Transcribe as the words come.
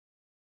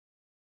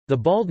The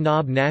Bald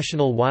Knob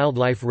National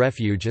Wildlife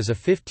Refuge is a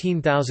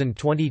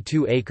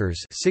 15,022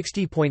 acres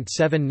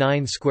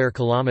 (60.79 square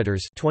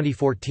kilometers)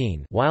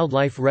 2014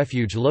 wildlife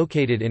refuge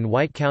located in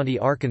White County,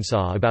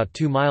 Arkansas, about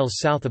 2 miles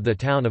south of the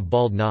town of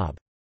Bald Knob.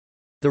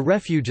 The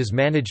refuge is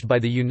managed by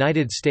the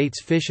United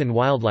States Fish and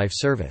Wildlife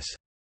Service.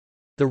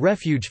 The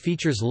refuge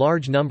features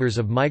large numbers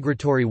of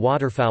migratory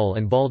waterfowl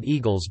and bald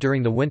eagles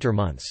during the winter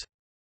months.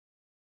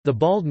 The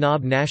Bald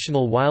Knob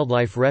National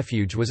Wildlife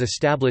Refuge was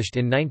established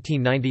in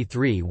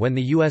 1993 when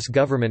the U.S.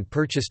 government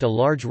purchased a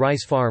large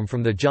rice farm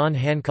from the John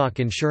Hancock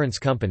Insurance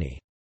Company.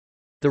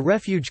 The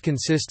refuge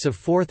consists of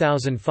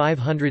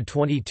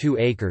 4,522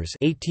 acres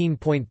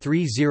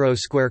 (18.30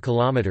 square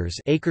kilometers)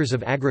 acres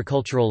of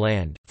agricultural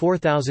land,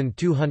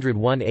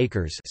 4,201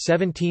 acres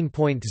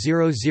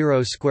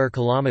 (17.00 square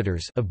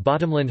kilometers) of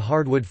bottomland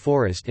hardwood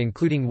forest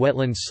including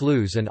wetland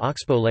sloughs and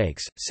oxbow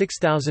lakes,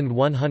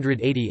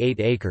 6,188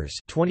 acres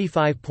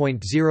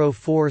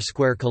 (25.04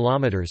 square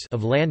kilometers)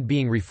 of land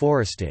being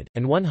reforested,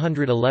 and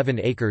 111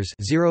 acres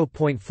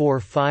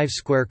 (0.45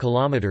 square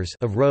kilometers)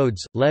 of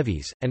roads,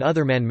 levees, and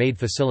other man-made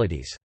facilities.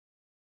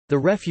 The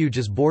refuge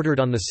is bordered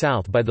on the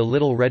south by the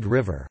Little Red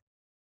River.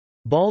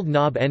 Bald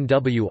Knob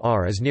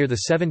NWR is near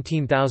the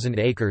 17,000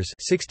 acres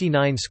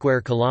 (69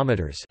 square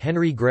kilometers)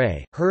 Henry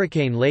Gray,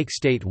 Hurricane Lake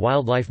State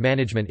Wildlife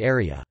Management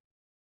Area.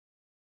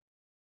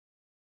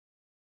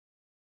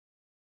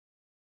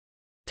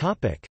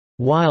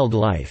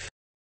 Wildlife.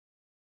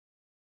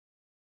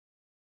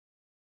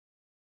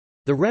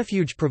 The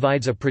refuge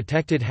provides a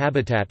protected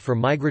habitat for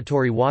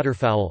migratory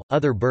waterfowl,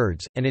 other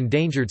birds, and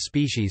endangered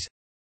species.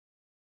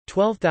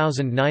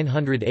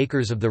 12,900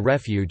 acres of the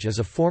refuge is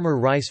a former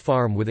rice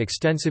farm with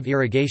extensive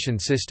irrigation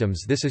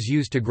systems. This is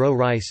used to grow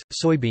rice,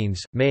 soybeans,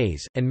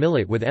 maize, and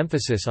millet with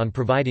emphasis on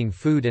providing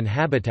food and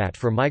habitat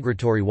for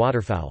migratory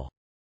waterfowl.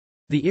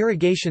 The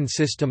irrigation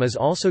system is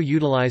also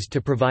utilized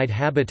to provide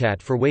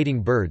habitat for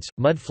wading birds,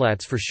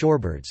 mudflats for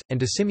shorebirds, and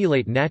to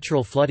simulate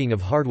natural flooding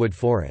of hardwood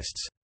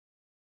forests.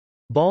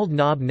 Bald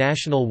Knob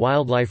National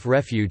Wildlife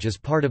Refuge is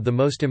part of the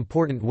most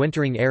important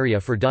wintering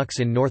area for ducks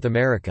in North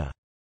America.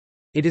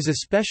 It is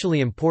especially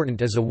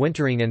important as a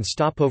wintering and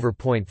stopover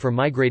point for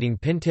migrating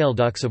pintail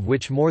ducks, of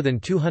which more than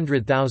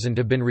 200,000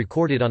 have been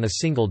recorded on a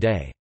single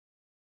day.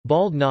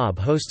 Bald Knob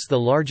hosts the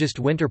largest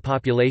winter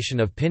population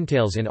of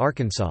pintails in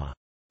Arkansas.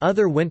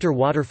 Other winter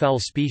waterfowl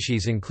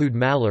species include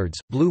mallards,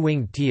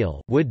 blue-winged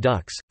teal, wood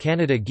ducks,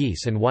 Canada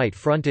geese and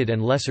white-fronted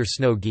and lesser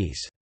snow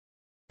geese.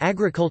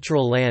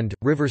 Agricultural land,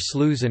 river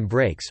sloughs and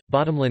breaks,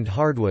 bottomland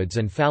hardwoods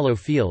and fallow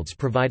fields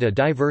provide a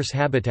diverse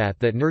habitat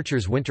that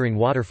nurtures wintering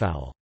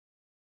waterfowl.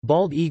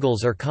 Bald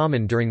eagles are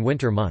common during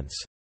winter months.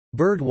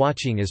 Bird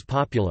watching is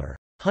popular.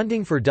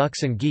 Hunting for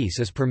ducks and geese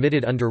is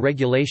permitted under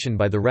regulation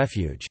by the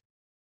refuge.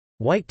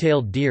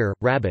 White-tailed deer,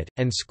 rabbit,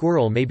 and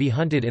squirrel may be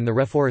hunted in the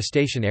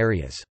reforestation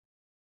areas.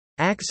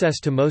 Access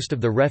to most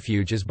of the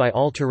refuge is by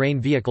all-terrain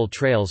vehicle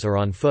trails or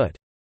on foot.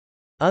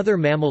 Other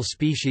mammal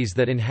species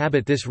that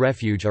inhabit this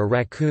refuge are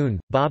raccoon,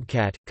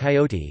 bobcat,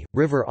 coyote,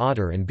 river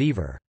otter and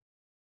beaver.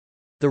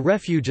 The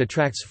refuge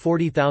attracts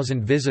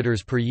 40,000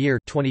 visitors per year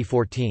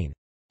 2014.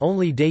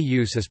 Only day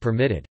use is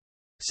permitted.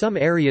 Some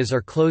areas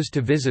are closed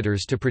to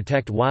visitors to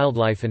protect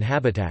wildlife and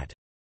habitat.